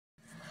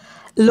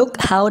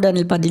Look how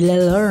Daniel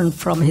Padilla learned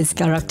from his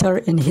character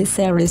in his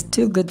series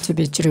Too Good to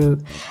Be True.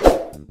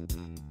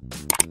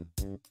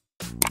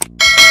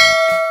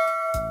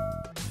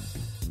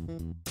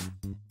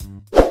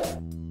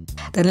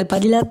 Daniel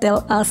Padilla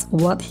tells us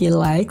what he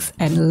likes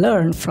and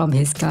learns from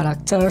his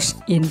characters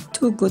in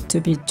Too Good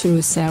to Be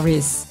True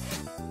series.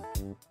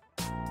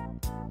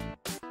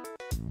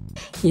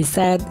 He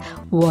said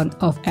one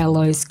of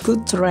Eloy's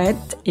good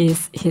traits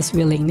is his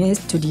willingness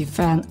to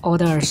defend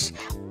others.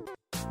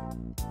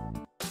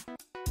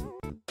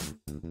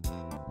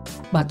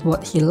 But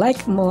what he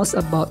liked most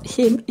about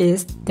him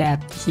is that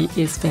he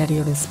is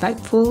very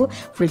respectful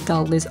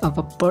regardless of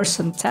a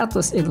person's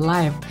status in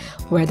life.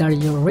 Whether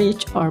you're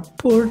rich or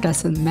poor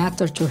doesn't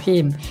matter to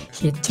him.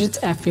 He treats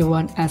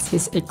everyone as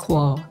his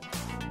equal.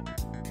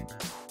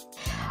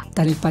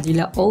 Daniel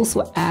Padilla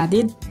also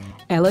added,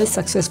 Eloy's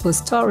successful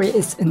story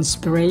is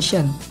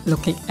inspiration.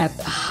 Looking at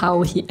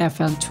how he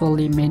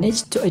eventually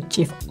managed to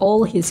achieve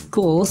all his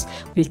goals,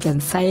 we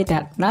can say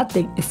that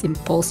nothing is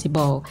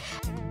impossible.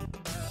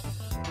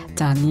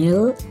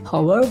 Daniel,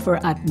 however,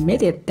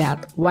 admitted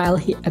that while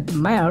he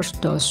admires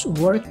those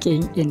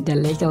working in the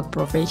legal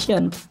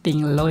profession,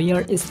 being a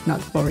lawyer is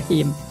not for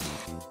him.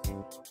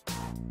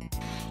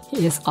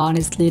 He is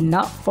honestly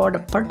not for the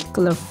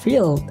particular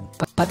field,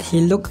 but he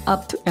looked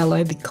up to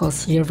Eloy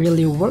because he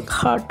really worked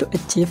hard to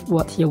achieve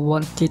what he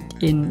wanted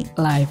in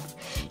life.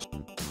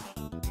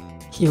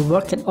 He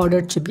worked in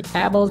order to be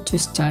able to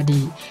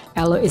study.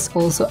 Eloy is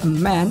also a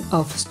man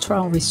of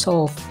strong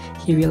resolve.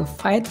 He will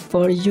fight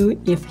for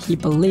you if he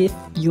believes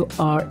you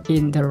are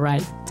in the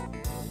right.